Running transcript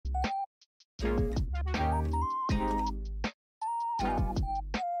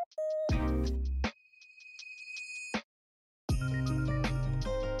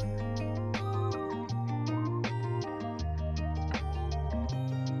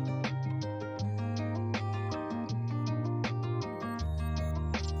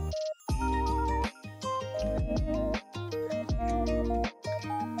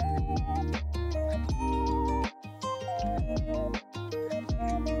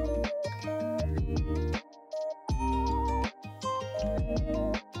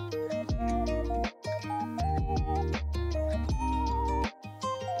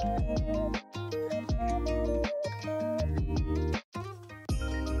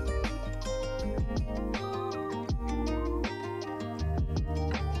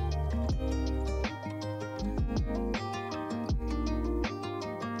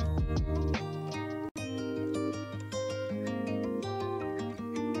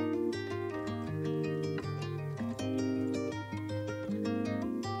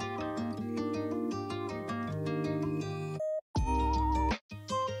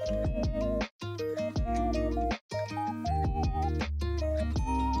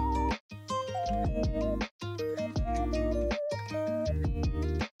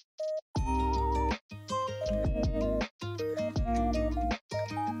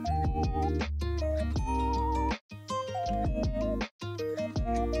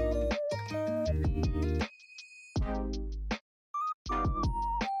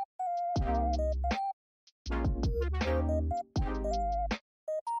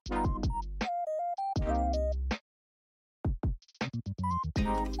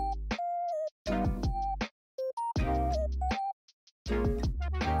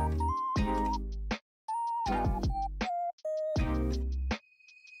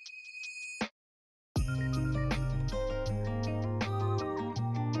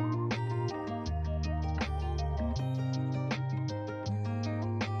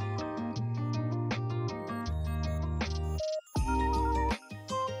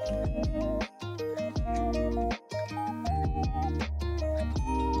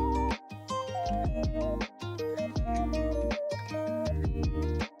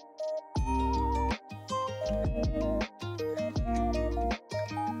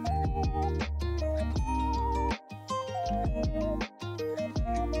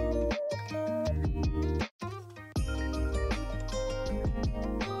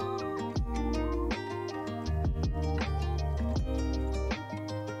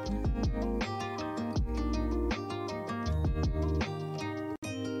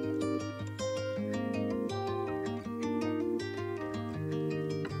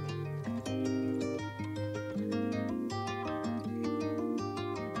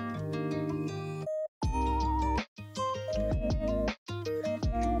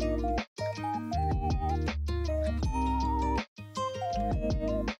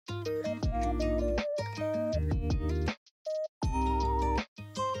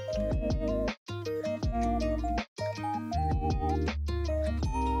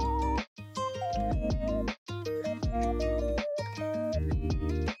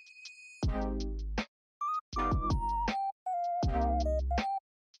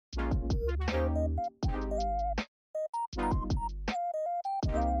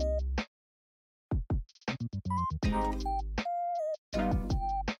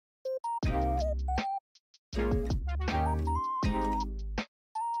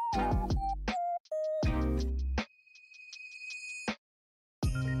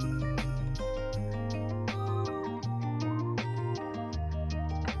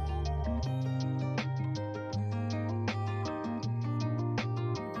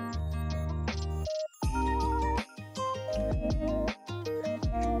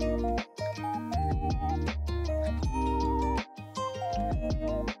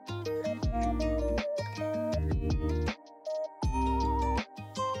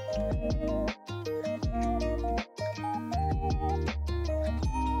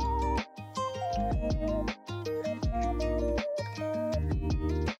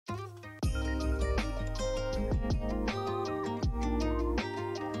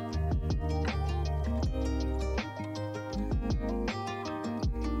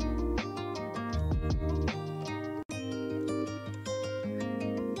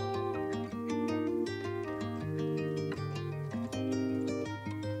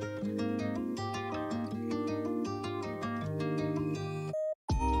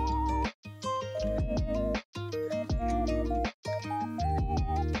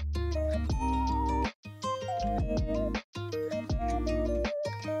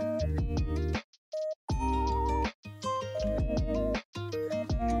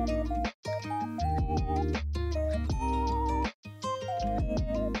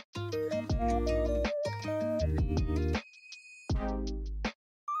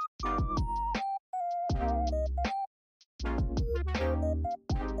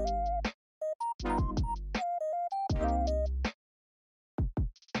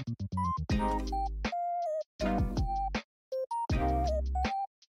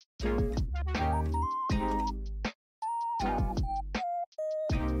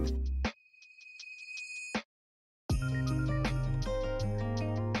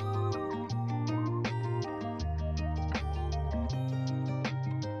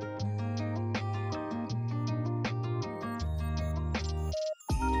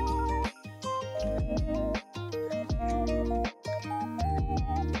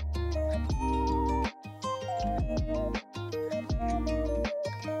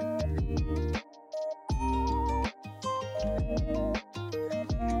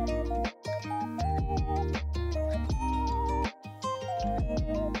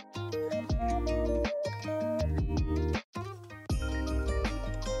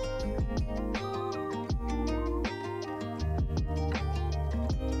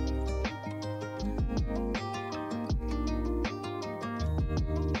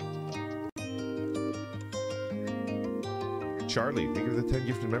Charlie, thank you for the 10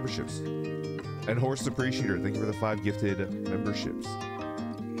 gifted memberships. And Horse Appreciator, thank you for the 5 gifted memberships.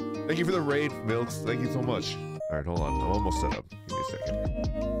 Thank you for the raid, Milks. Thank you so much. Alright, hold on. I'm almost set up. Give me a second.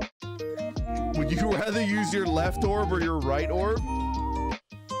 Would you rather use your left orb or your right orb?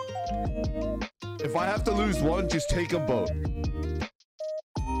 If I have to lose one, just take them both.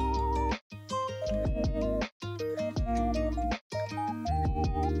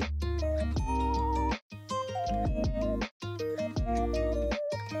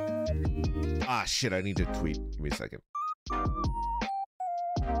 shit, I need to tweet. Give me a second.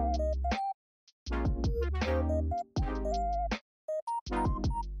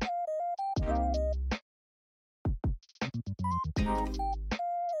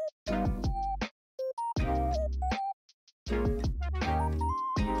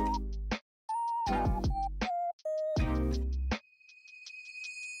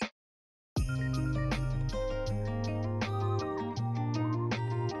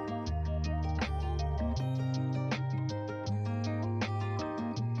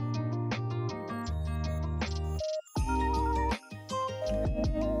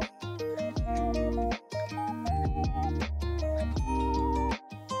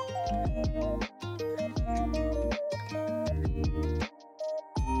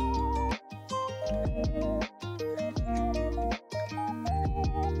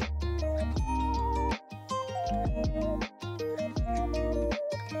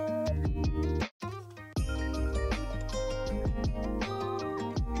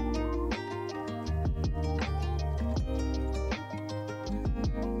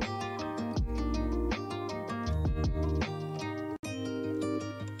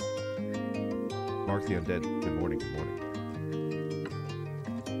 Mark the Undead. Good morning, good morning.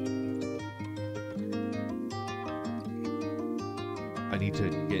 I need to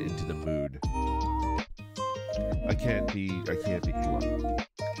get into the mood. I can't be, hold on.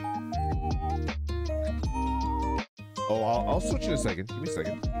 Oh, I'll switch in a second. Give me a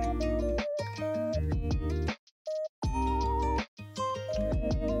second.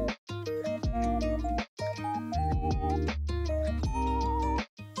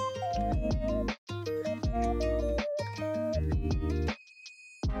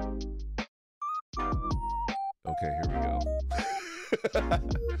 Okay, here we go.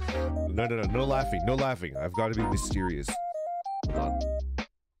 No laughing, no laughing. I've got to be mysterious. Hold on.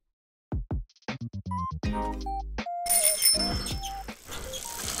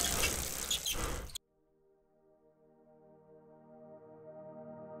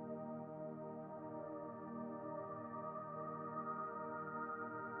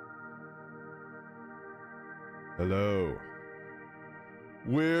 Hello.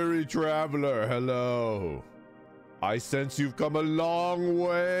 Weary traveler, hello. I sense you've come a long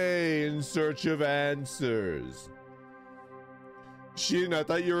way in search of answers. Shin, I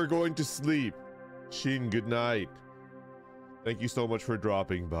thought you were going to sleep. Shin, good night. Thank you so much for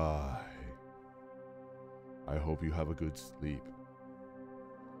dropping by. I hope you have a good sleep.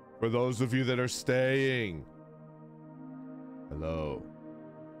 For those of you that are staying, hello.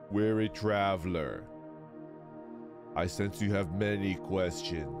 Weary traveler. I sense you have many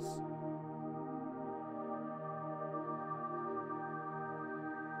questions.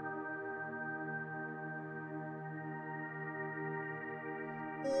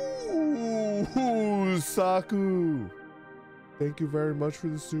 Ooh, Saku. Thank you very much for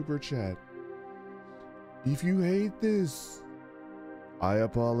the super chat. If you hate this, I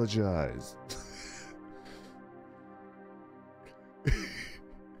apologize.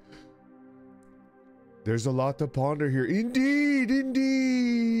 There's a lot to ponder here. Indeed,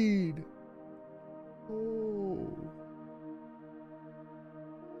 indeed. Oh.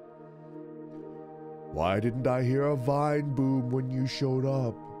 Why didn't I hear a vine boom when you showed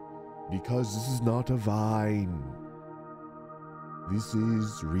up? Because this is not a vine. This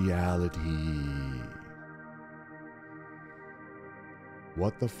is reality.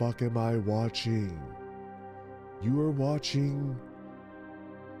 What the fuck am I watching? You are watching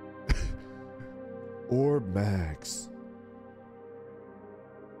Orb Max.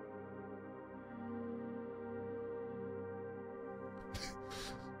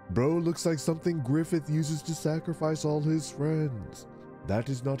 Bro looks like something Griffith uses to sacrifice all his friends. That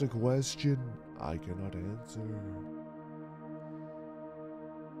is not a question I cannot answer.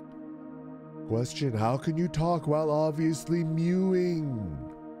 Question, how can you talk while obviously mewing?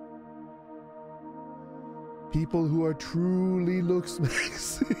 People who are truly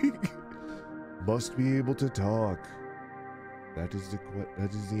looks-maxing must be able to talk. That is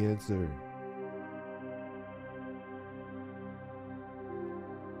the answer.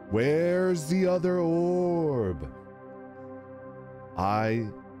 Where's the other orb? I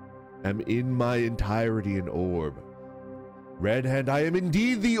am in my entirety an orb. Red Hand, I am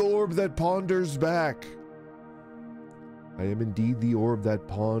indeed the orb that ponders back. I am indeed the orb that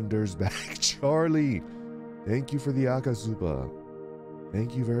ponders back. Charlie, thank you for the Akasupa.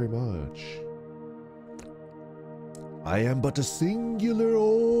 Thank you very much. I am but a singular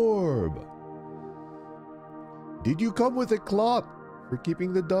orb. Did you come with a cloth for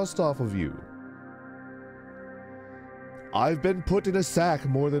keeping the dust off of you? I've been put in a sack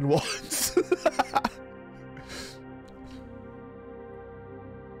more than once.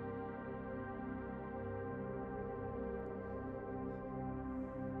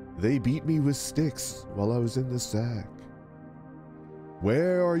 They beat me with sticks while I was in the sack.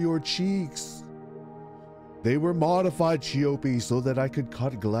 Where are your cheeks? They were modified, Chiope, so that I could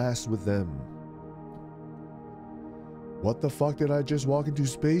cut glass with them. What the fuck did I just walk into?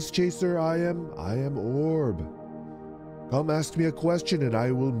 Space Chaser, I am Orb. Come ask me a question and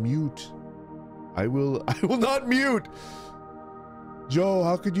I will mute. I will not mute! Joe,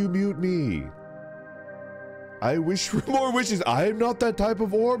 how could you mute me? I wish for more wishes. I am not that type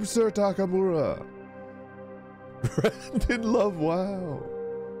of orb, Sir Takamura. Brandon Love, wow.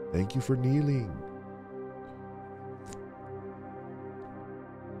 Thank you for kneeling.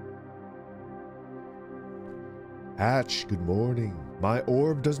 Hatch, good morning. My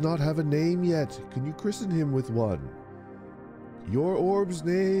orb does not have a name yet. Can you christen him with one? Your orb's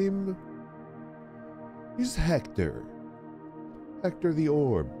name is Hector. Hector the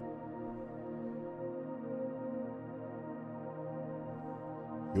orb.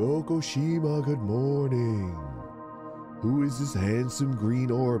 Yokoshima, good morning. Who is this handsome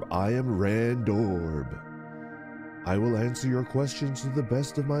green orb? I am Randorb. I will answer your questions to the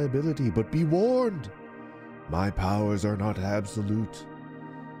best of my ability, but be warned, my powers are not absolute.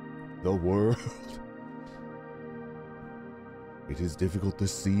 The world... It is difficult to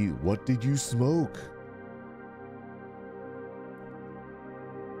see. What did you smoke?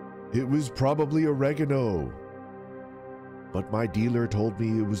 It was probably oregano. But my dealer told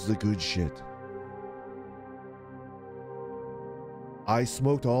me it was the good shit. I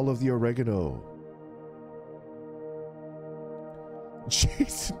smoked all of the oregano.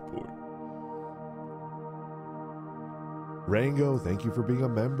 Jason Bourne. Rango, thank you for being a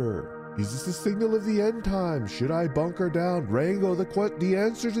member. Is this a signal of the end time? Should I bunker down? Rango, the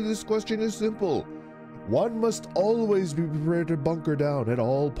answer to this question is simple. One must always be prepared to bunker down at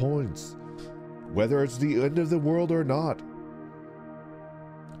all points, whether it's the end of the world or not.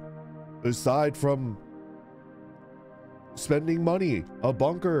 Aside from spending money, a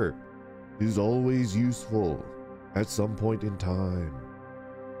bunker is always useful at some point in time.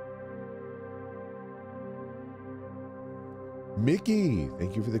 Mickey,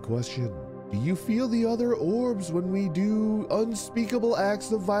 thank you for the question. Do you feel the other orbs when we do unspeakable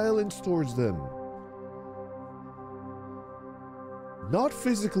acts of violence towards them? Not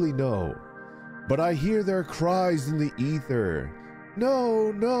physically, no, but I hear their cries in the ether.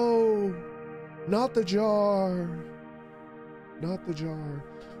 No, no, not the jar. Not the jar.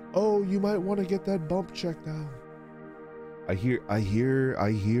 Oh, you might want to get that bump checked out. I hear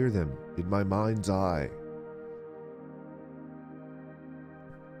them in my mind's eye.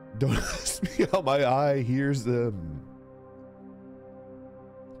 Don't ask me how my eye hears them.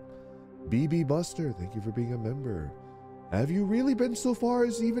 BB Buster, thank you for being a member. Have you really been so far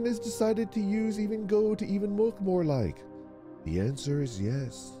as even has decided to use even go to even look more like? The answer is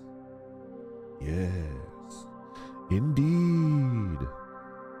yes. Yes. Indeed.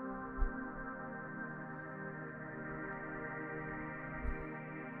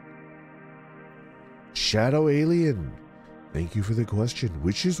 Shadow Alien, thank you for the question.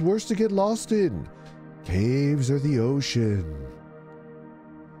 Which is worse to get lost in? Caves or the ocean?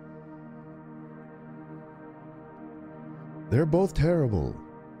 They're both terrible.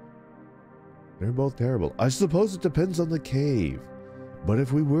 They're both terrible. I suppose it depends on the cave. But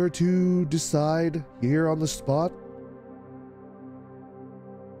if we were to decide here on the spot,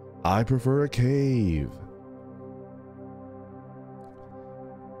 I prefer a cave.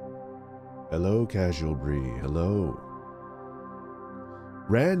 Hello, Casual Bree. Hello.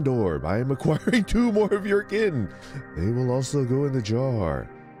 Randorb, I am acquiring 2 more of your kin. They will also go in the jar.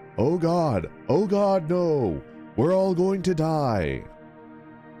 Oh God, no. We're all going to die.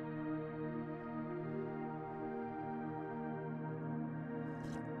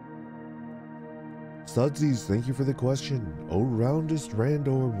 Sudsies, thank you for the question. Oh, roundest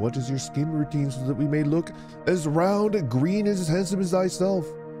Randorb, what is your skin routine so that we may look as round, green, as handsome as thyself?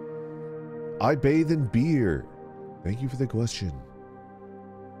 I bathe in beer. Thank you for the question.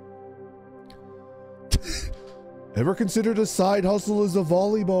 Ever considered a side hustle as a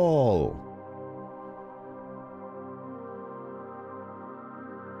volleyball?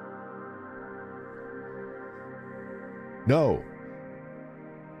 No.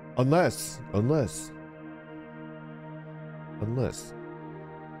 Unless.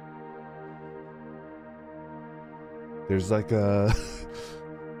 There's like a...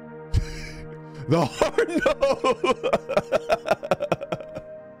 The hard no!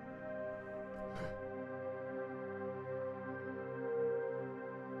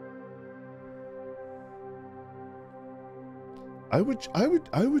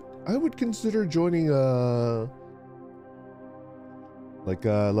 I would consider joining Like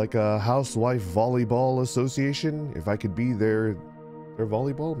a housewife volleyball association. If I could be their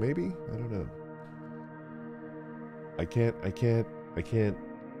volleyball, maybe? I don't know. I can't.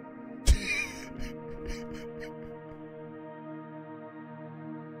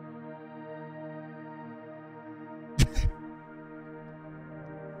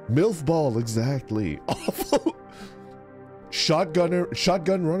 MILF ball, exactly. Awful.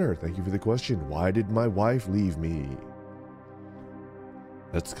 Shotgun runner. Thank you for the question. Why did my wife leave me?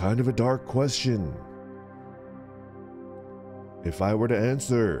 That's kind of a dark question. If I were to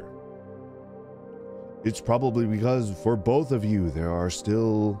answer, it's probably because for both of you, there's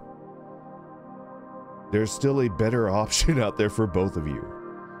still a better option out there for both of you.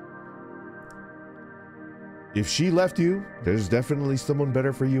 If she left you, there's definitely someone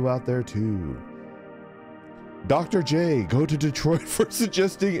better for you out there too. Dr. J, go to Detroit for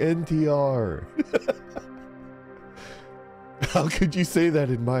suggesting NTR. How could you say that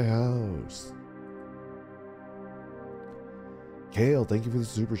in my house? Kale, thank you for the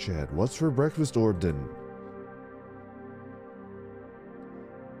super chat. What's for breakfast, Orbden?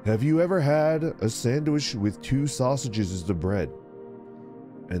 Have you ever had a sandwich with 2 sausages as the bread?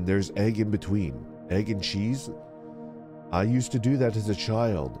 And there's egg in between. Egg and cheese? I used to do that as a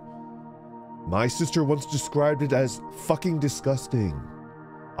child. My sister once described it as fucking disgusting.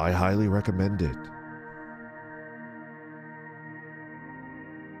 I highly recommend it.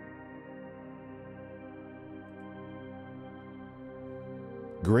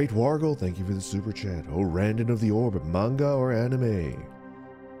 Great Wargle, thank you for the super chat. Oh, Randon of the Orb, manga or anime?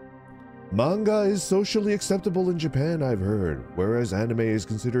 Manga is socially acceptable in Japan, I've heard, whereas anime is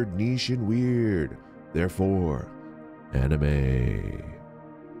considered niche and weird. Therefore, anime.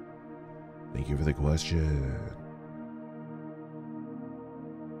 Thank you for the question.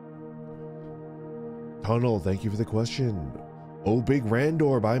 Tunnel, thank you for the question. Oh, Big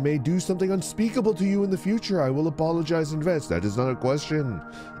Randorb, I may do something unspeakable to you in the future. I will apologize in advance. That is not a question.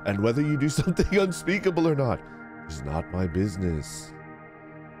 And whether you do something unspeakable or not is not my business.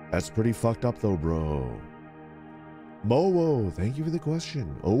 That's pretty fucked up though, bro. Mowo, thank you for the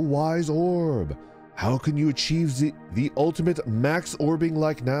question. Oh, Wise Orb, how can you achieve the ultimate max orbing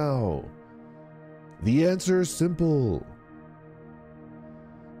like now? The answer is simple.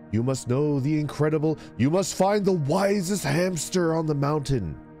 You must know the incredible. You must find the wisest hamster on the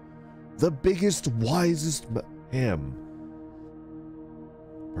mountain. The biggest, wisest ham.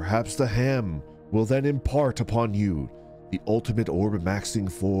 Perhaps the ham will then impart upon you the ultimate orb maxing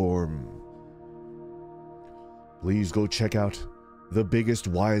form. Please go check out the biggest,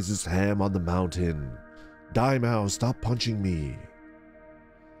 wisest ham on the mountain. Daimao, stop punching me.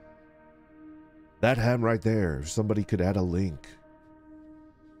 That ham right there, if somebody could add a link.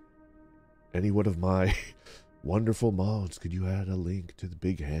 Any one of my wonderful mods, could you add a link to the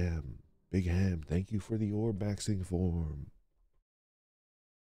Big Ham? Big Ham, thank you for the orb maxing form.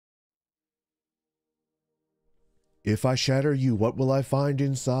 If I shatter you, what will I find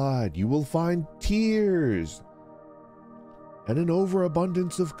inside? You will find tears and an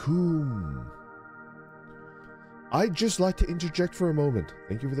overabundance of coom. I'd just like to interject for a moment.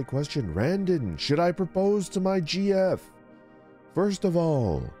 Thank you for the question. Randon, should I propose to my GF? First of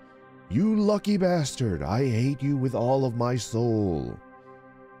all, you lucky bastard, I hate you with all of my soul.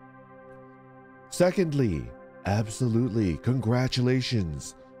 Secondly, absolutely,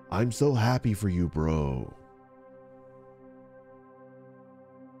 congratulations. I'm so happy for you, bro.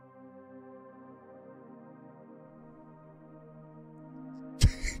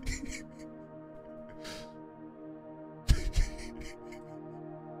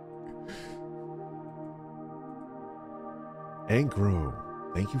 Ankro,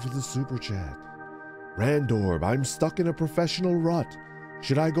 thank you for the super chat. Randorb, I'm stuck in a professional rut.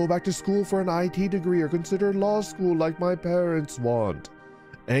 Should I go back to school for an IT degree or consider law school like my parents want?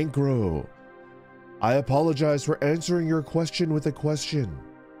 Ankro, I apologize for answering your question with a question.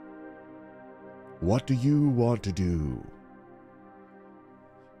 What do you want to do?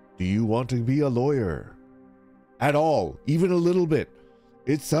 Do you want to be a lawyer? At all, even a little bit.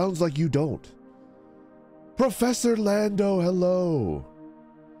 It sounds like you don't. Professor Lando, hello.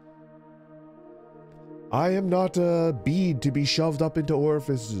 I am not a bead to be shoved up into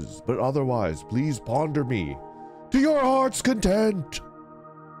orifices, but otherwise, please ponder me to your heart's content.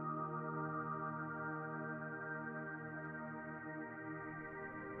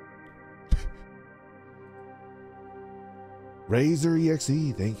 Razor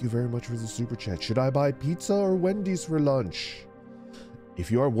EXE, thank you very much for the super chat. Should I buy pizza or Wendy's for lunch? If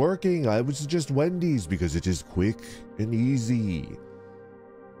you are working, I would suggest Wendy's because it is quick and easy.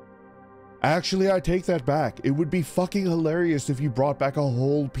 Actually, I take that back. It would be fucking hilarious if you brought back a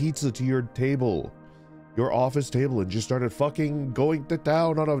whole pizza to your table, your office table, and just started fucking going to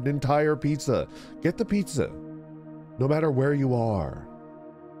town on an entire pizza. Get the pizza, no matter where you are.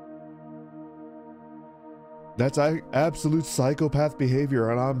 That's absolute psychopath behavior,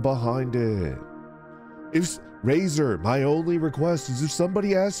 and I'm behind it. If Razor, my only request is if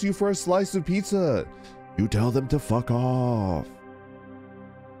somebody asks you for a slice of pizza, you tell them to fuck off.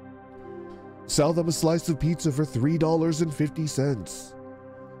 Sell them a slice of pizza for $3.50.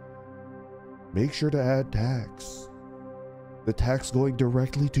 Make sure to add tax. The tax going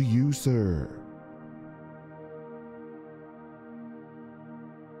directly to you, sir.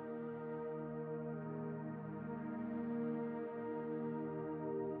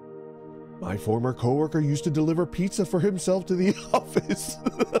 My former coworker used to deliver pizza for himself to the office.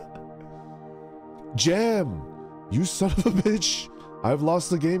 Jam, you son of a bitch. I've lost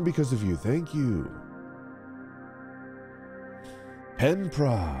the game because of you. Thank you.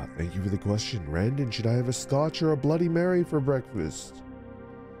 Penpra, thank you for the question. Randon, should I have a scotch or a Bloody Mary for breakfast?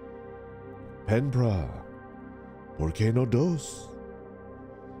 Penpra, ¿por qué no dos?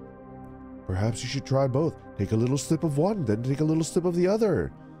 Perhaps you should try both. Take a little sip of one, then take a little sip of the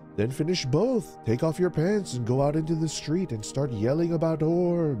other. Then finish both. Take off your pants and go out into the street and start yelling about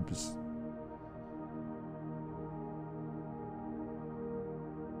orbs.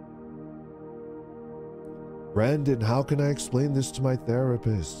 Brandon, how can I explain this to my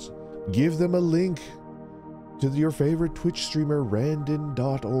therapist? Give them a link to your favorite Twitch streamer,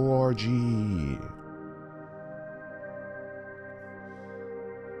 randon.org.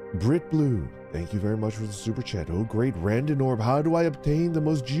 Britblue, thank you very much for the super chat. Oh, great Randon Orb. How do I obtain the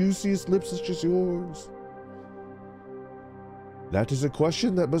most juiciest lips such as yours? That is a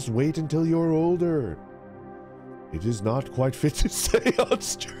question that must wait until you're older. It is not quite fit to say on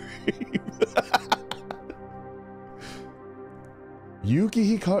stream.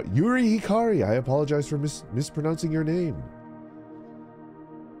 Yuri Hikari, I apologize for mispronouncing your name.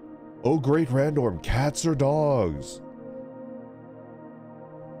 Oh, great Randorm, cats or dogs?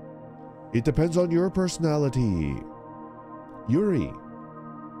 It depends on your personality. Yuri.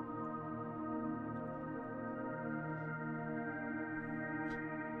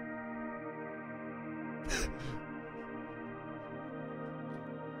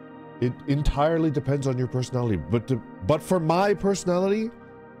 It entirely depends on your personality, but for my personality,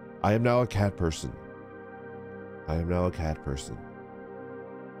 I am now a cat person. I am now a cat person.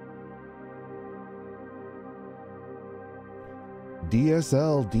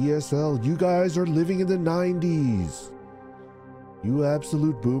 DSL, you guys are living in the 90s. You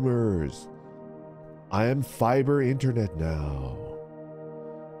absolute boomers. I am fiber internet now.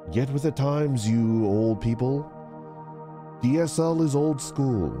 Get with the times, you old people. DSL is old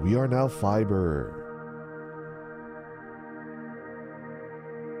school. We are now fiber.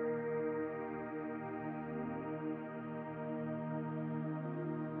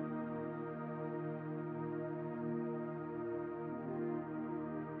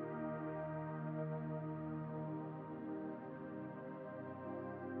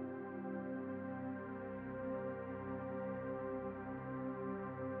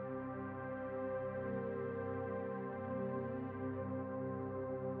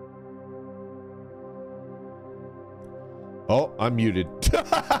 Oh, I'm muted.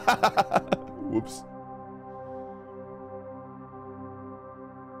 Whoops.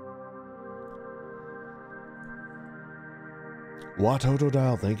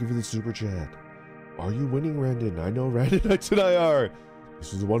 Watotodile, thank you for the super chat. Are you winning, Randon? I know Randonites and I are.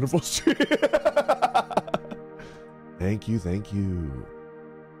 This is a wonderful stream. Thank you, thank you.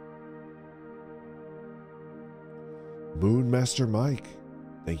 Moonmaster Mike,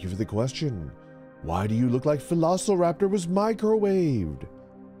 thank you for the question. Why do you look like Velociraptor was microwaved?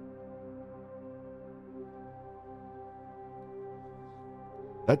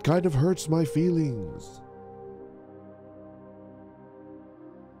 That kind of hurts my feelings.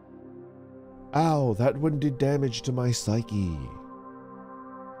 Ow, that one did damage to my psyche.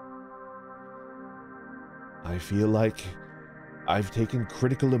 I feel like I've taken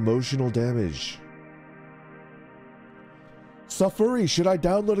critical emotional damage. Safari, should I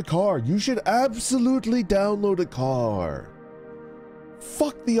download a car? You should absolutely download a car.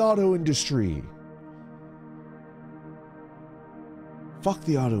 Fuck the auto industry. Fuck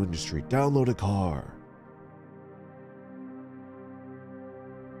the auto industry. Download a car.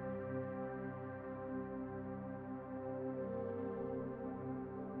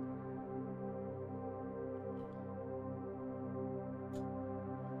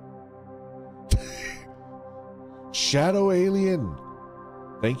 Shadow Alien,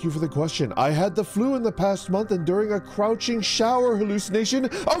 Thank you for the question. I had the flu in the past month and during a crouching shower hallucination,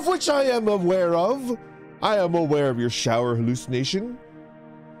 of which I am aware of. I am aware of your shower hallucination.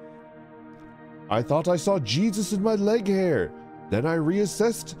 I thought I saw Jesus in my leg hair. Then I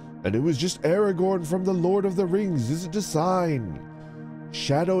reassessed, and it was just Aragorn from the Lord of the Rings. Is it a sign?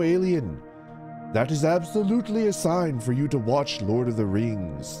 Shadow Alien. That is absolutely a sign for you to watch Lord of the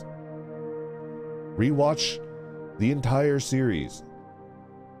Rings. Rewatch the entire series.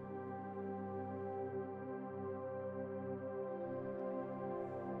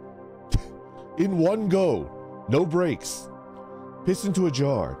 In one go. No breaks. Piss into a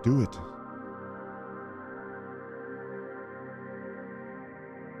jar. Do it.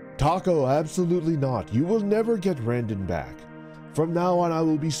 Taco, absolutely not. You will never get Randon back. From now on, I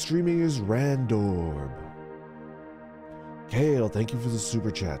will be streaming as Randorb. Kale, thank you for the super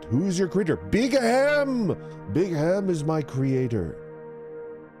chat. Who is your creator? Big Ham! Big Ham is my creator.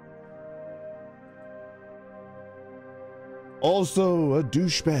 Also, a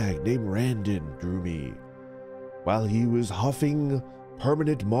douchebag named Randon drew me while he was huffing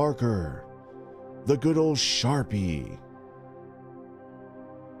permanent marker. The good old Sharpie.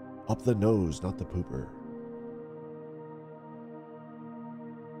 Up the nose, not the pooper.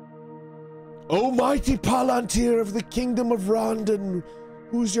 O mighty Palantir of the Kingdom of Rondon,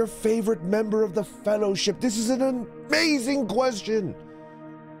 who's your favorite member of the Fellowship? This is an amazing question.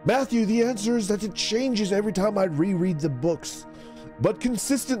 Matthew, the answer is that it changes every time I reread the books, but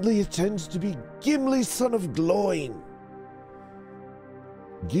consistently it tends to be Gimli, son of Gloin.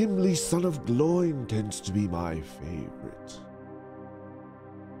 Gimli, son of Gloin tends to be my favorite.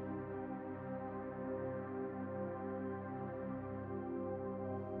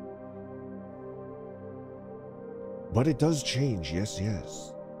 But it does change, yes,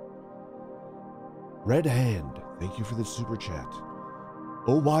 yes. Red Hand, thank you for the super chat.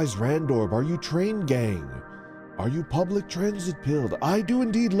 Oh, wise Randorb, are you train gang? Are you public transit pilled? I do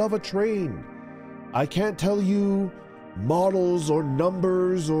indeed love a train. I can't tell you models or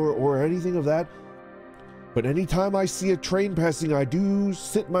numbers or anything of that, but anytime I see a train passing, I do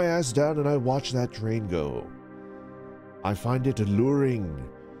sit my ass down and I watch that train go. I find it alluring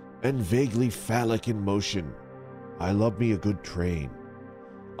and vaguely phallic in motion. I love me a good train.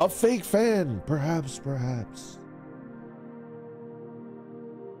 A fake fan, perhaps.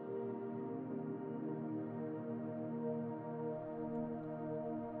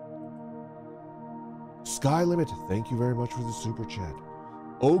 Sky Limit, thank you very much for the super chat.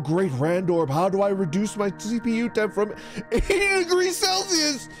 Oh, great Randorb, how do I reduce my CPU temp from 80 degrees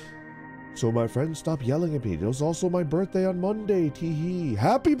Celsius? So my friends, stop yelling at me. It was also my birthday on Monday, tee-hee.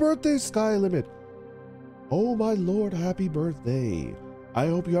 Happy birthday, Sky Limit. Oh my lord, happy birthday. I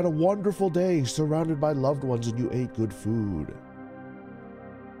hope you had a wonderful day surrounded by loved ones and you ate good food.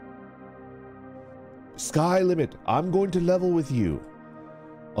 Sky Limit, I'm going to level with you.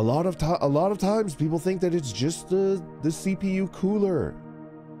 A lot of times people think that it's just the CPU cooler.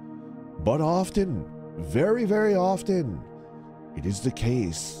 But often, very, very often, it is the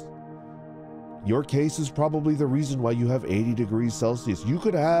case. Your case is probably the reason why you have 80 degrees Celsius. You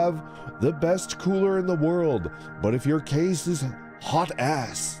could have the best cooler in the world, but if your case is hot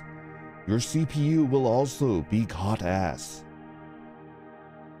ass, your CPU will also be hot ass.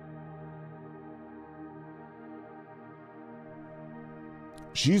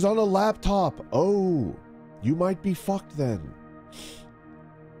 She's on a laptop. Oh, you might be fucked then.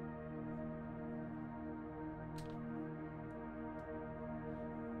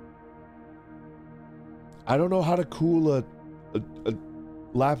 I don't know how to cool a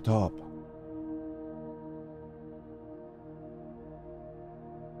laptop.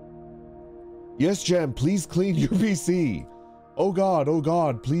 Yes, Jam, please clean your PC. Oh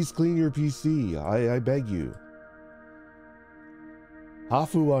God, please clean your PC. I beg you.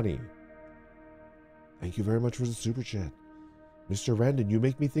 Hafuani, thank you very much for the super chat. Mr. Randon, you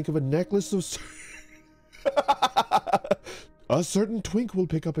make me think of a necklace of... a certain twink will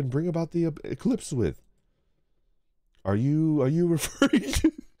pick up and bring about the eclipse with. Are you referring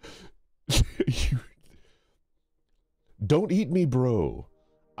to... Don't eat me, bro.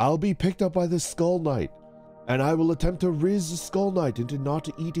 I'll be picked up by the Skull Knight, and I will attempt to riz the Skull Knight into not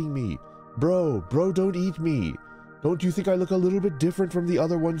eating me. Bro, don't eat me. Don't you think I look a little bit different from the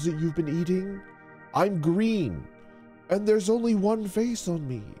other ones that you've been eating? I'm green, and there's only one face on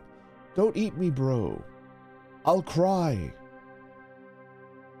me. Don't eat me, bro. I'll cry.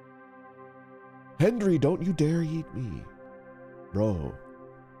 Henry, don't you dare eat me, bro.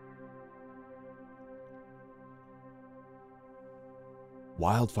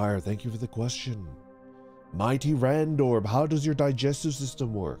 Wildfire, thank you for the question. Mighty Randorb, how does your digestive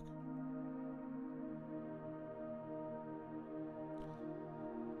system work?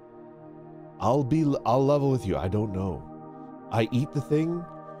 I'll level with you. I don't know. I eat the thing,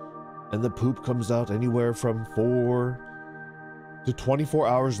 and the poop comes out anywhere from 4 to 24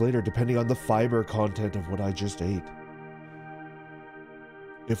 hours later, depending on the fiber content of what I just ate.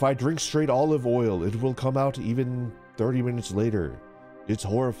 If I drink straight olive oil, it will come out even 30 minutes later. It's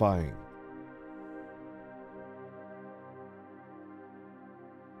horrifying.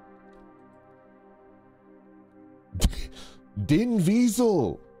 Din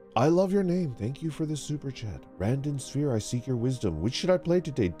Wiesel! I love your name. Thank you for the super chat. Randon Sphere, I seek your wisdom. Which should I play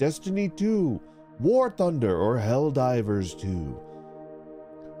today? Destiny 2, War Thunder, or Helldivers 2?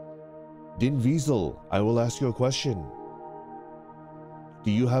 Din Wiesel, I will ask you a question.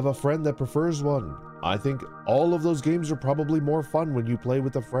 Do you have a friend that prefers one? I think all of those games are probably more fun when you play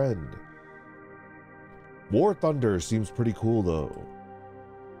with a friend. War Thunder seems pretty cool though.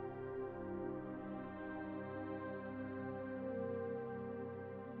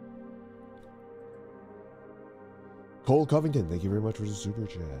 Cole Covington, thank you very much for the super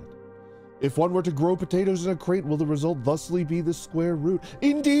chat. If one were to grow potatoes in a crate, will the result thusly be the square root?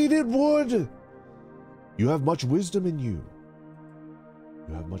 Indeed it would! You have much wisdom in you.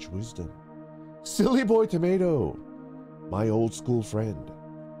 You have much wisdom. Silly Boy Tomato, my old school friend.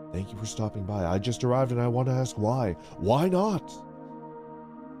 Thank you for stopping by. I just arrived and I want to ask why. Why not?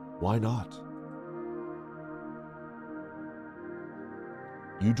 Why not?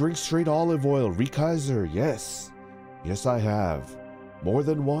 You drink straight olive oil. Rekaiser, yes. Yes, I have. More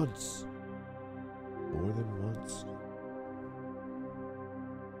than once. More than once.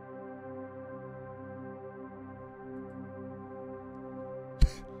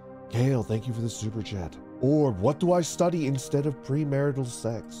 Kale, thank you for the super chat. Orb, what do I study instead of premarital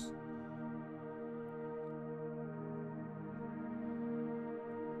sex?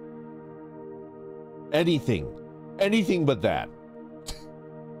 Anything. Anything but that.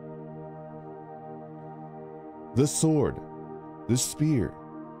 The sword. The spear.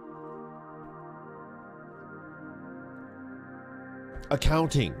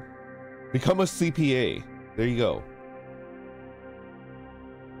 Accounting. Become a CPA. There you go.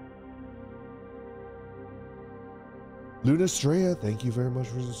 Lunastrea, thank you very much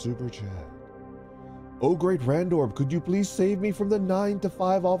for the super chat. Oh, great Randorb, could you please save me from the 9 to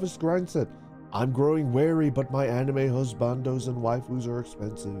 5 office grind set? I'm growing wary, but my anime husbandos and waifus are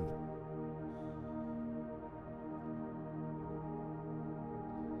expensive.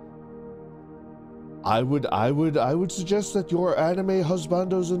 I would suggest that your anime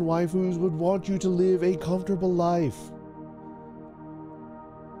husbandos and waifus would want you to live a comfortable life.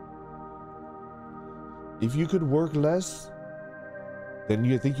 If you could work less, then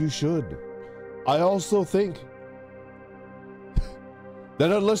you think you should. I also think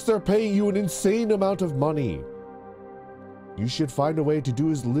that unless they're paying you an insane amount of money, you should find a way to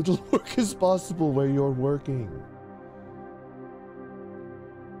do as little work as possible where you're working.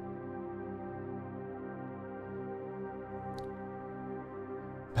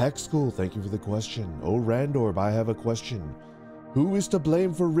 Pack School, thank you for the question. Oh, Randorb, I have a question. Who is to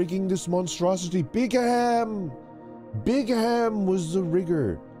blame for rigging this monstrosity? Big Ham! Big Ham was the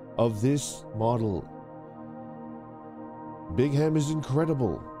rigger of this model. Big Ham is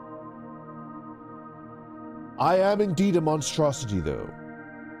incredible. I am indeed a monstrosity, though.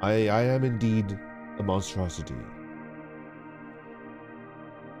 I am indeed a monstrosity.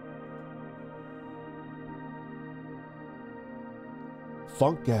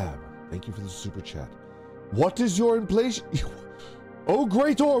 Funk Gab, thank you for the super chat. What is your inflation? Oh,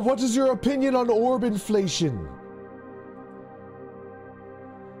 great Orb, what is your opinion on orb inflation?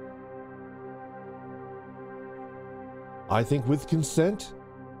 I think with consent,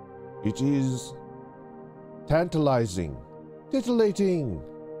 it is tantalizing, titillating,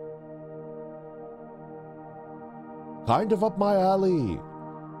 kind of up my alley,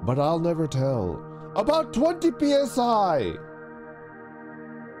 but I'll never tell. About 20 PSI.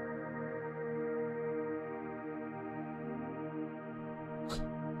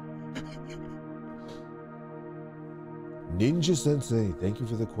 Ninja Sensei, thank you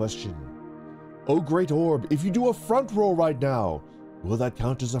for the question. Oh, great Orb, if you do a front roll right now, will that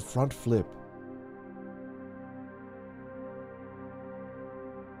count as a front flip?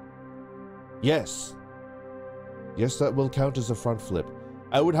 Yes. Yes, that will count as a front flip.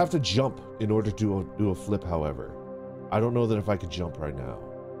 I would have to jump in order to do a flip, however. I don't know that if I could jump right now.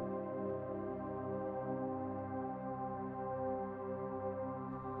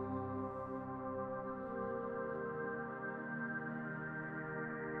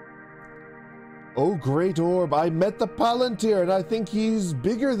 Oh, great orb, I met the Palantir and I think he's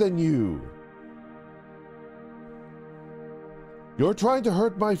bigger than you. You're trying to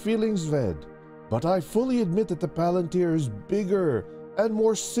hurt my feelings, Ved, but I fully admit that the Palantir is bigger and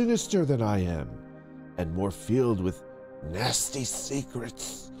more sinister than I am, and more filled with nasty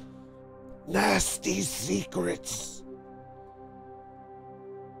secrets. Nasty secrets.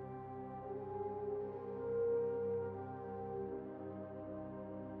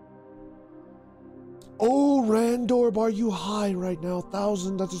 Oh, Randorb, are you high right now?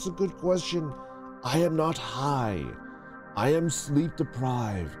 1,000, that is a good question. I am not high. I am sleep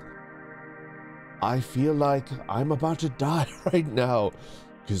deprived. I feel like I'm about to die right now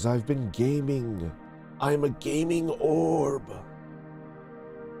because I've been gaming. I'm a gaming orb.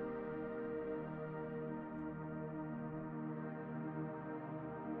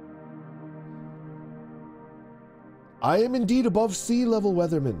 I am indeed above sea level,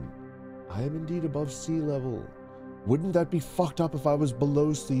 Weatherman. I am indeed above sea level. Wouldn't that be fucked up if I was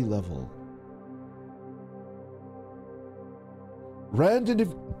below sea level? Randon,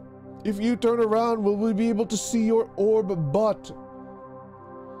 if you turn around, will we be able to see your orb butt?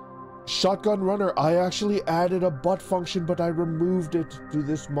 Shotgun Runner, I actually added a butt function, but I removed it to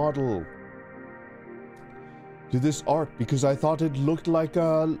this model. To this art, because I thought it looked like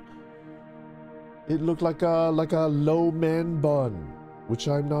a... It looked like a low man bun, which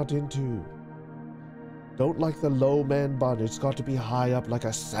I'm not into. Don't like the low man bun, it's got to be high up like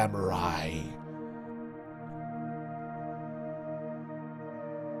a samurai.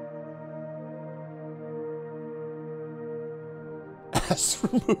 Ass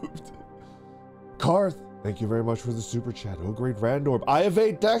removed. Karth, thank you very much for the super chat. Oh, great Randorb. I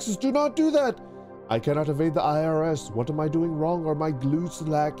evade taxes, do not do that. I cannot evade the IRS. What am I doing wrong? Are my glutes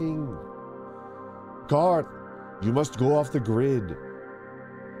lacking? Karth, you must go off the grid.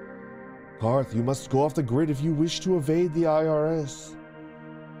 Karth, you must go off the grid if you wish to evade the IRS.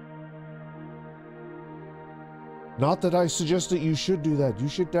 Not that I suggest that you should do that. You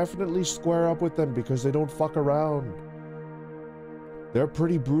should definitely square up with them because they don't fuck around. They're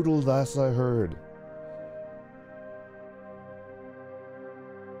pretty brutal, last I heard.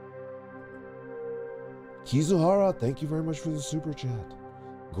 Kizuhara, thank you very much for the super chat.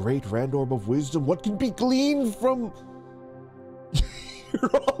 Great Randorb of Wisdom, what can be gleaned from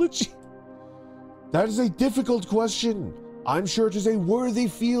urology? That is a difficult question. I'm sure it is a worthy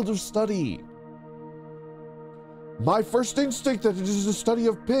field of study. My first instinct that it is a study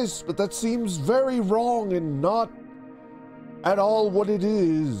of piss, but that seems very wrong and not at all what it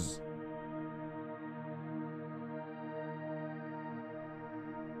is.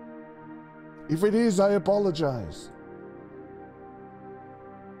 If it is, I apologize.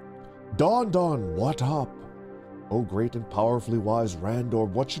 Don, what up? Oh, great and powerfully wise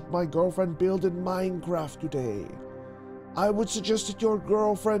Randorb, what should my girlfriend build in Minecraft today? I would suggest that your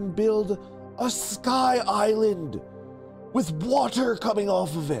girlfriend build a sky island with water coming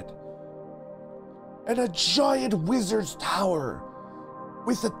off of it, and a giant wizard's tower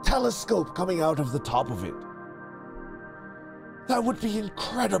with a telescope coming out of the top of it. That would be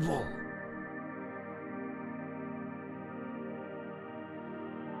incredible.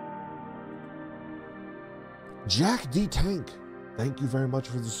 Jack D. Tank, thank you very much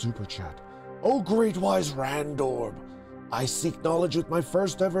for the super chat. Oh, great wise Randorb, I seek knowledge with my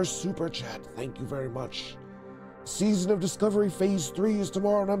first ever super chat. Thank you very much. Season of Discovery Phase 3 is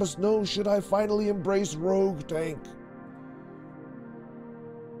tomorrow, and I must know, should I finally embrace Rogue Tank?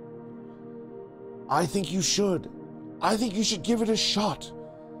 I think you should. I think you should give it a shot.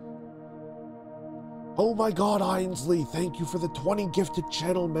 Oh my god, Ainsley, thank you for the 20 gifted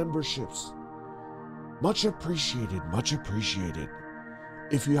channel memberships. Much appreciated, much appreciated.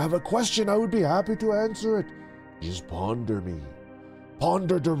 If you have a question, I would be happy to answer it. Just ponder me.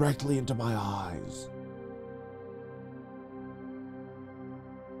 Ponder directly into my eyes.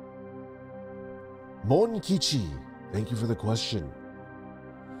 Monkichi, thank you for the question.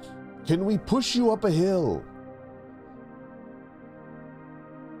 Can we push you up a hill?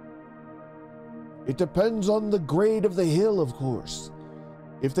 It depends on the grade of the hill, of course.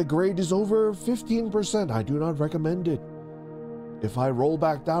 If the grade is over 15%, I do not recommend it. If I roll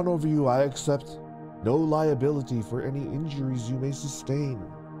back down over you, I accept no liability for any injuries you may sustain.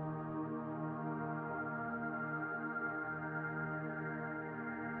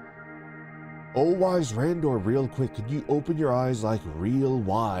 Oh, wise Randor, real quick, can you open your eyes like real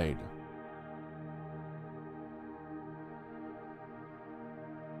wide?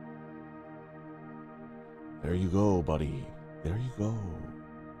 There you go, buddy. There you go.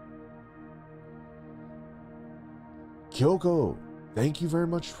 Kyoko, thank you very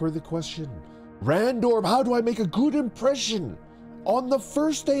much for the question. Randorb, how do I make a good impression on the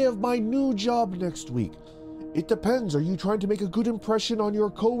first day of my new job next week? It depends. Are you trying to make a good impression on your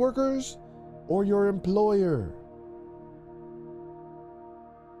coworkers or your employer?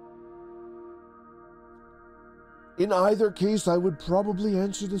 In either case, I would probably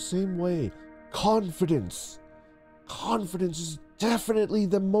answer the same way. Confidence. Confidence is definitely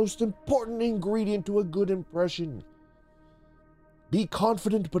the most important ingredient to a good impression. Be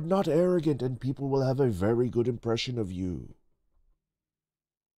confident but not arrogant, and people will have a very good impression of you.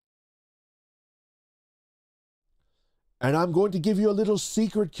 And I'm going to give you a little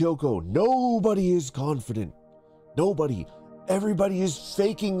secret, Kyoko. Nobody is confident. Nobody. Everybody is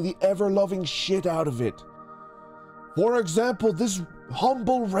faking the ever-loving shit out of it. For example, this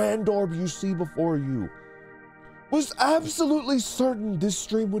humble Randorb you see before you was absolutely certain this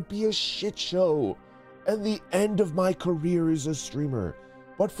stream would be a shit show and the end of my career as a streamer.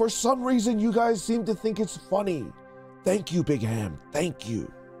 But for some reason, you guys seem to think it's funny. Thank you, Big Ham. Thank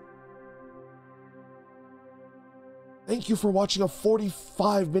you. Thank you for watching a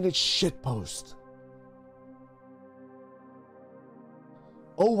 45-minute shitpost.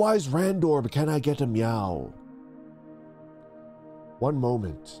 Oh, wise Randorb, can I get a meow? One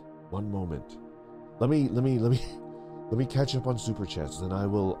moment. Let me catch up on super chats, then I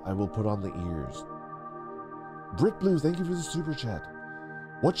will put on the ears. Brit Blue, thank you for the super chat.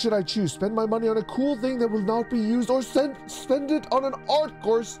 What should I choose? Spend my money on a cool thing that will not be used, or spend it on an art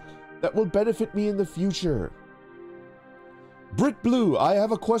course that will benefit me in the future? Brit Blue, I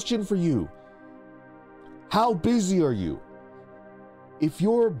have a question for you. How busy are you? If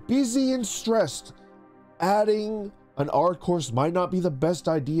you're busy and stressed, adding an art course might not be the best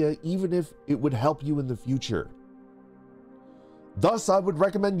idea, even if it would help you in the future. Thus, I would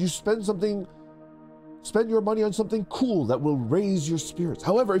recommend you spend your money on something cool that will raise your spirits.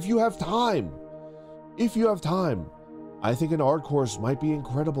 However, if you have time, I think an art course might be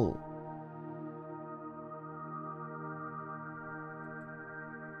incredible.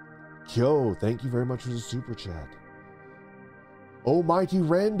 Kyo, thank you very much for the super chat. O mighty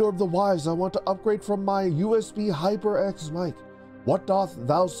Randorb the Wise, I want to upgrade from my USB HyperX mic. What doth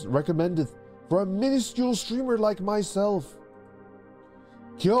thou recommendeth for a minuscule streamer like myself?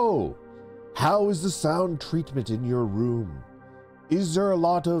 Kyo, how is the sound treatment in your room? Is there a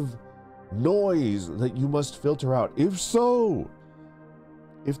lot of noise that you must filter out? If so,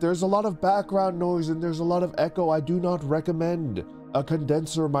 if there's a lot of background noise and there's a lot of echo, I do not recommend a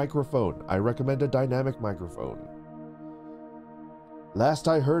condenser microphone. I recommend a dynamic microphone. Last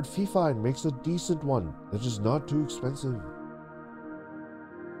I heard, Fifine makes a decent one that is not too expensive.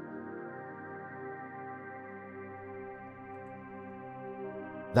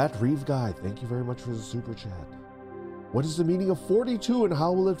 That Reeve guy, thank you very much for the super chat. What is the meaning of 42 and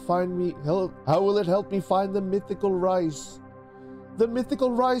how will it help me find the mythical rice? The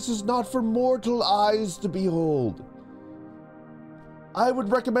mythical rice is not for mortal eyes to behold. I would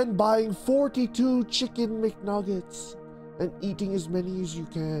recommend buying 42 chicken McNuggets and eating as many as you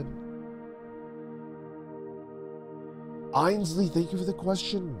can. Ainsley, thank you for the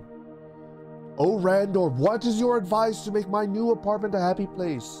question. Oh, Randor, what is your advice to make my new apartment a happy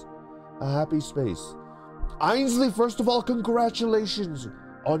place? A happy space. Ainsley, first of all, congratulations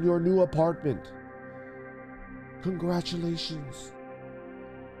on your new apartment. Congratulations.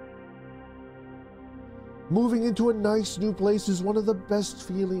 Moving into a nice new place is one of the best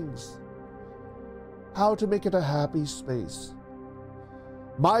feelings. How to make it a happy space.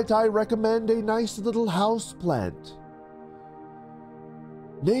 Might I recommend a nice little house plant?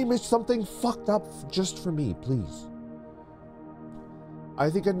 Name it something fucked up just for me, please. I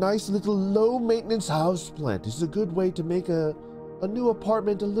think a nice little low-maintenance house plant is a good way to make a new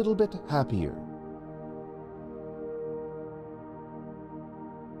apartment a little bit happier.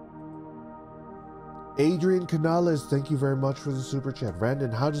 Adrian Canales, thank you very much for the super chat.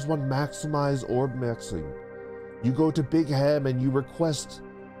 Randon, how does one maximize orb maxing? You go to Big Ham and you request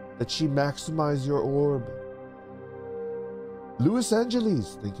that she maximize your orb. Louis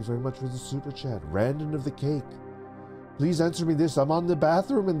Angeles, thank you very much for the super chat. Randon of the Cake, please answer me this. I'm on the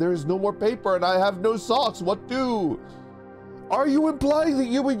bathroom and there is no more paper and I have no socks. What do? Are you implying that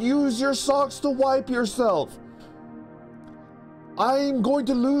you would use your socks to wipe yourself? I'm going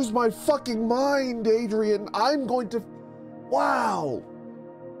to lose my fucking mind, Adrian. I'm going to... Wow.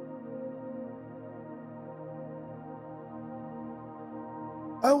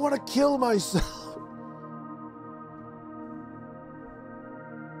 I want to kill myself.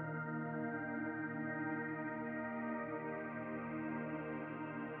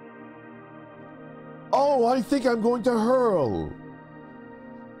 Oh, I think I'm going to hurl.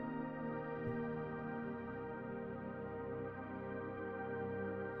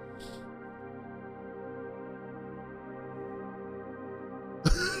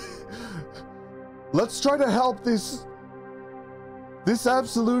 Let's try to help this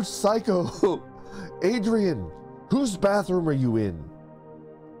absolute psycho. Adrian, whose bathroom are you in?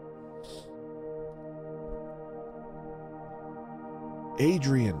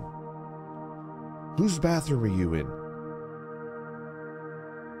 Adrian, whose bathroom are you in?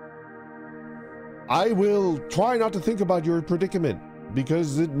 I will try not to think about your predicament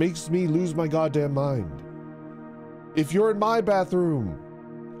because it makes me lose my goddamn mind. If you're in my bathroom,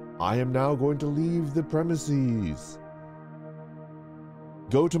 I am now going to leave the premises.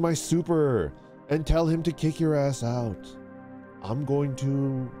 Go to my super and tell him to kick your ass out. I'm going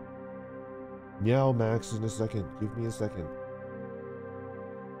to meow Max in a second. Give me a second.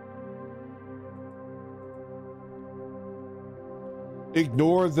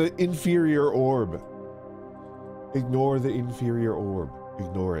 Ignore the inferior orb. Ignore the inferior orb.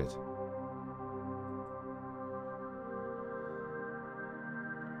 Ignore it.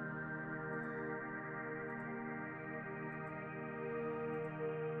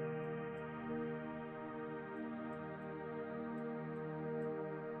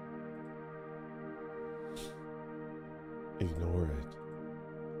 Ignore it.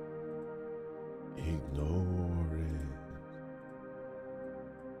 Ignore it.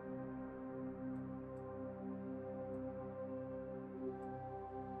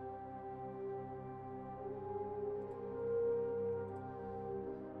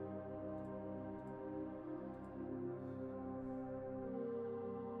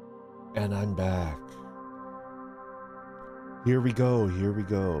 And I'm back. Here we go, here we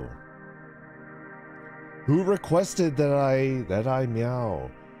go. Who requested that I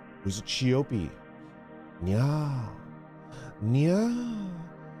meow? Was it Chiopi? Meow. Meow.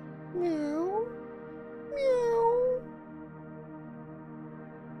 Meow. Meow.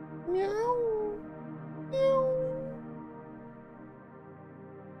 Meow. Meow.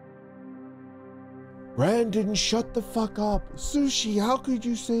 Brandon, shut the fuck up. Sushi, how could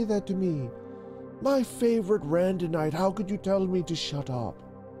you say that to me? My favorite Randonite, how could you tell me to shut up?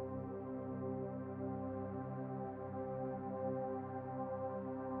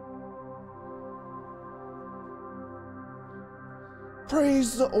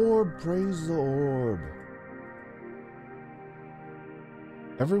 Praise the orb, praise the orb.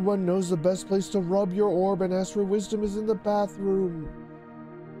 Everyone knows the best place to rub your orb and ask for wisdom is in the bathroom.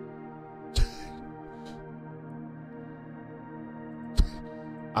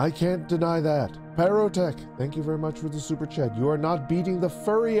 I can't deny that. Pyrotech, thank you very much for the super chat. You are not beating the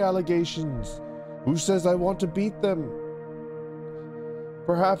furry allegations. Who says I want to beat them?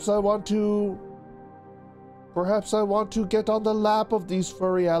 Perhaps I want to get on the lap of these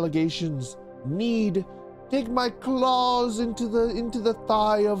furry allegations. Dig my claws into the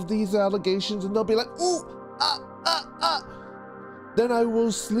thigh of these allegations and they'll be like, ooh, Then I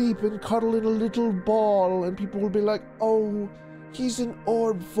will sleep and cuddle in a little ball and people will be like, oh, he's in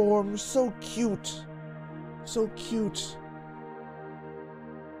orb form, so cute. So cute.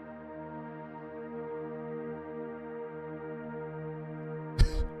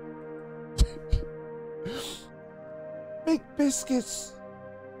 Make biscuits.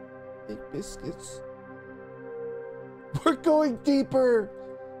 Make biscuits. We're going deeper.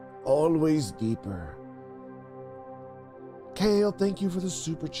 Always deeper. Kale, thank you for the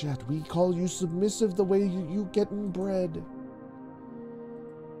super chat. We call you submissive the way you getting bread.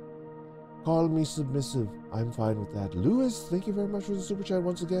 Call me submissive. I'm fine with that. Lewis, thank you very much for the super chat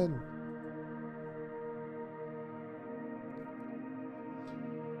once again.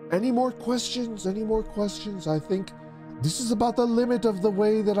 Any more questions? Any more questions? I think this is about the limit of the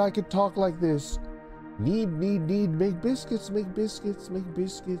way that I could talk like this. Need. Make biscuits, make biscuits, make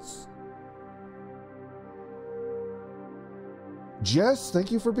biscuits. Jess,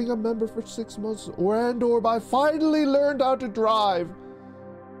 thank you for being a member for 6 months. Or I finally learned how to drive.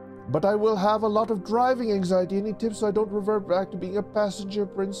 But I will have a lot of driving anxiety. Any tips so I don't revert back to being a passenger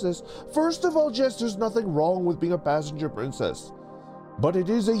princess? First of all, Jess, there's nothing wrong with being a passenger princess. But it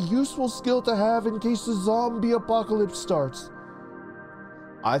is a useful skill to have in case the zombie apocalypse starts.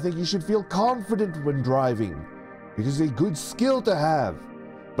 I think you should feel confident when driving. It is a good skill to have.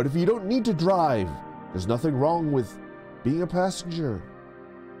 But if you don't need to drive, there's nothing wrong with being a passenger.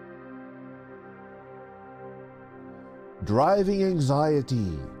 Driving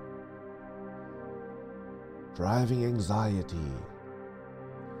anxiety. Driving anxiety.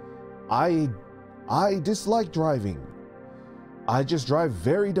 I dislike driving. I just drive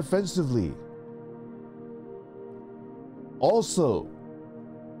very defensively. Also,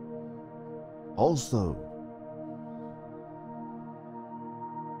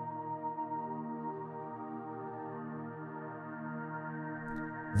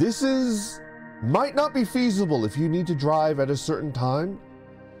 this is Might not be feasible if you need to drive at a certain time,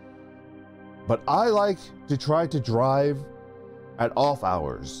 but I like to try to drive at off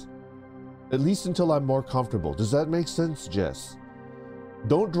hours, at least until I'm more comfortable. Does that make sense, Jess?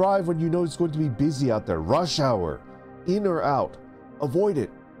 Don't drive when you know it's going to be busy out there. Rush hour, in or out. Avoid it.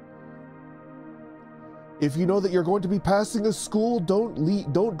 If you know that you're going to be passing a school, don't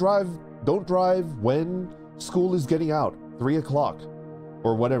drive when school is getting out, 3 o'clock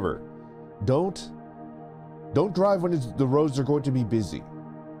or whatever. Don't drive when the roads are going to be busy.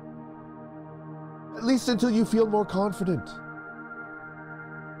 At least until you feel more confident.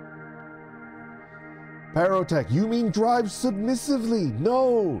 Parotech, you mean drive submissively?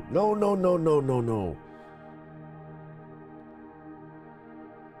 No.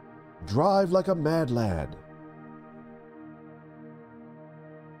 Drive like a mad lad.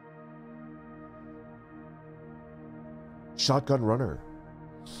 Shotgun runner.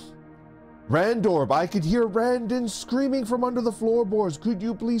 Randorb, I could hear Randon screaming from under the floorboards. Could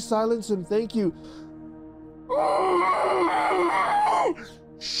you please silence him? Thank you.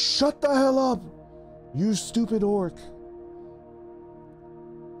 Shut the hell up, you stupid orc.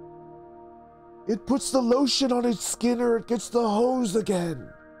 It puts the lotion on its skin or it gets the hose again.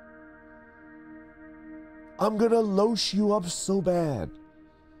 I'm gonna lotion you up so bad.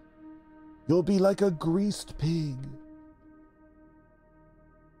 You'll be like a greased pig.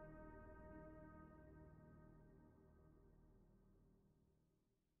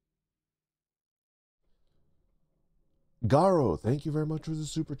 Garo, thank you very much for the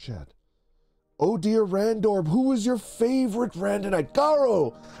super chat. Oh dear Randorb, who is your favorite Randonite?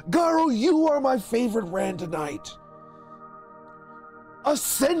 Garo, you are my favorite Randonite.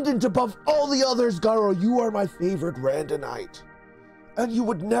 Ascendant above all the others, Garo, you are my favorite Randonite. And you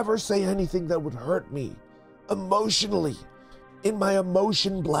would never say anything that would hurt me emotionally in my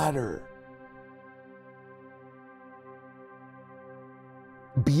emotion bladder.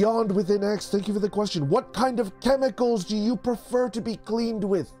 Beyond Within X, thank you for the question. What kind of chemicals do you prefer to be cleaned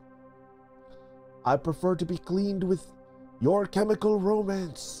with? I prefer to be cleaned with your chemical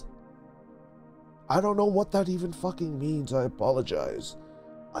romance. I don't know what that even fucking means. I apologize.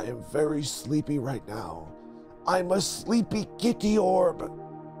 I am very sleepy right now. I'm a sleepy kitty orb.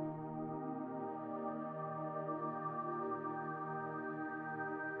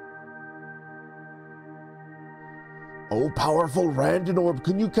 Oh, powerful Randon orb.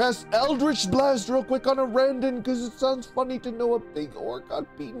 Can you cast Eldritch Blast real quick on a Randon? Because it sounds funny to know a big orc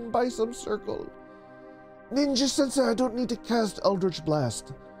got beaten by some circle. Ninja Sensei, I don't need to cast Eldritch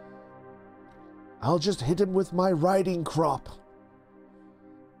Blast. I'll just hit him with my riding crop.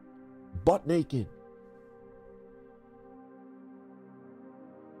 Butt naked.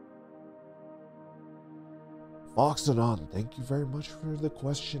 Foxodon, thank you very much for the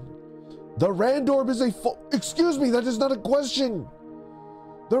question. The Randorb is a excuse me, that is not a question.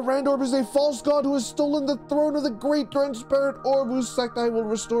 The Randorb is a false god who has stolen the throne of the great transparent orb whose sect I will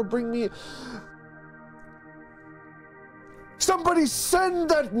restore. Bring me... Somebody send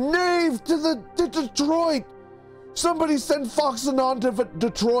that knave to Detroit! Somebody send Foxodon to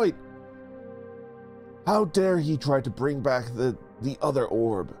Detroit! How dare he try to bring back the other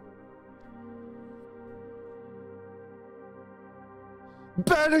orb?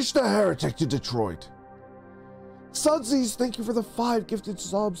 Banish the heretic to Detroit. Sudsies, thank you for the 5 gifted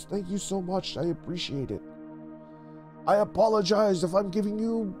subs. Thank you so much. I appreciate it. I apologize if I'm giving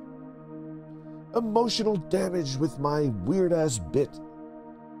you emotional damage with my weird ass bit.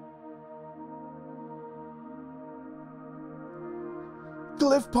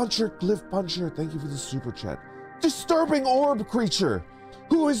 Glyph Puncher, thank you for the super chat. Disturbing orb creature.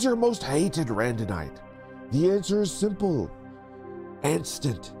 Who is your most hated Randonite? The answer is simple.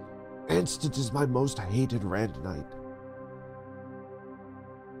 Anstant. Anstant is my most hated Randonite.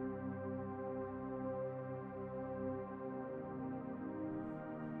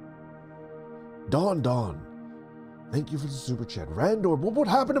 Dawn. Thank you for the super chat. Randor, what would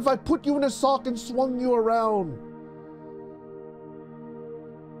happen if I put you in a sock and swung you around?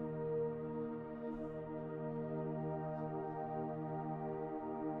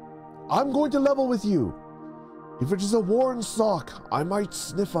 I'm going to level with you. If it is a worn sock, I might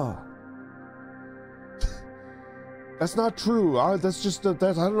sniffer. That's not true. That's just I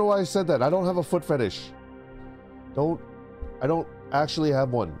don't know why I said that. I don't have a foot fetish. I don't actually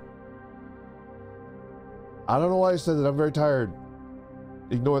have one. I don't know why I said that. I'm very tired.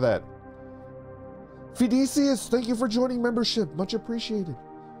 Ignore that. Fidesius, thank you for joining membership. Much appreciated.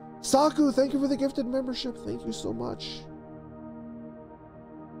 Saku, thank you for the gifted membership. Thank you so much.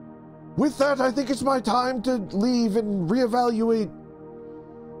 With that, I think it's my time to leave and reevaluate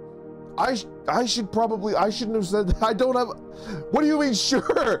I should probably, I shouldn't have said that. I don't have, what do you mean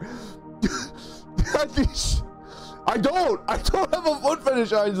sure? I don't have a foot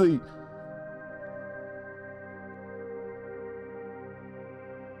fetish, Ainsley.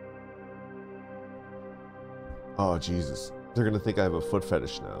 Oh, Jesus. They're gonna think I have a foot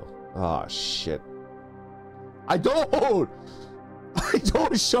fetish now. Ah, shit. I don't!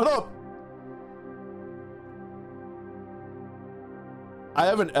 Shut up! I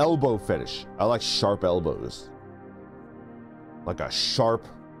have an elbow fetish. I like sharp elbows. Like a sharp,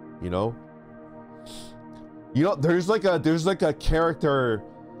 you know? You know, there's like a character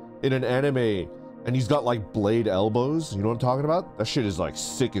in an anime and he's got like blade elbows. You know what I'm talking about? That shit is like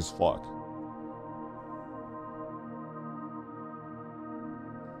sick as fuck.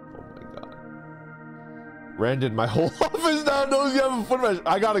 Randon, my whole office now knows you have a foot fetish.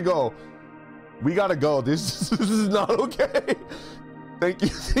 I gotta go. We gotta go. This is not okay.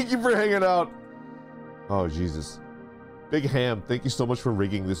 Thank you for hanging out. Oh Jesus, Big Ham, thank you so much for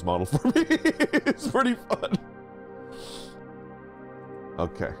rigging this model for me. It's pretty fun.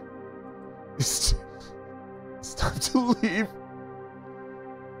 Okay, it's time to leave.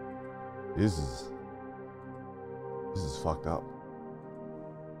 This is fucked up.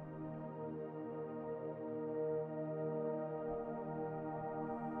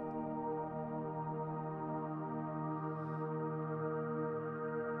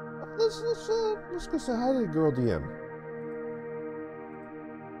 Let's go say hi to the girl DM.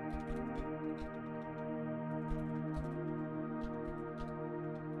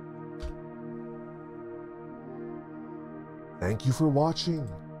 Thank you for watching.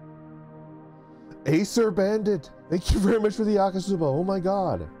 Acer Bandit, thank you very much for the Akasuba. Oh my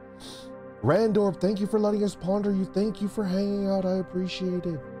god. Randorp, thank you for letting us ponder you. Thank you for hanging out. I appreciate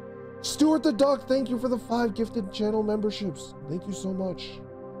it. Stuart the Duck, thank you for the 5 gifted channel memberships. Thank you so much.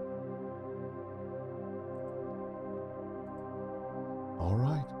 All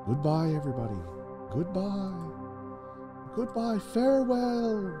right. Goodbye, everybody. Goodbye. Goodbye.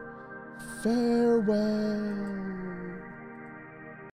 Farewell. Farewell.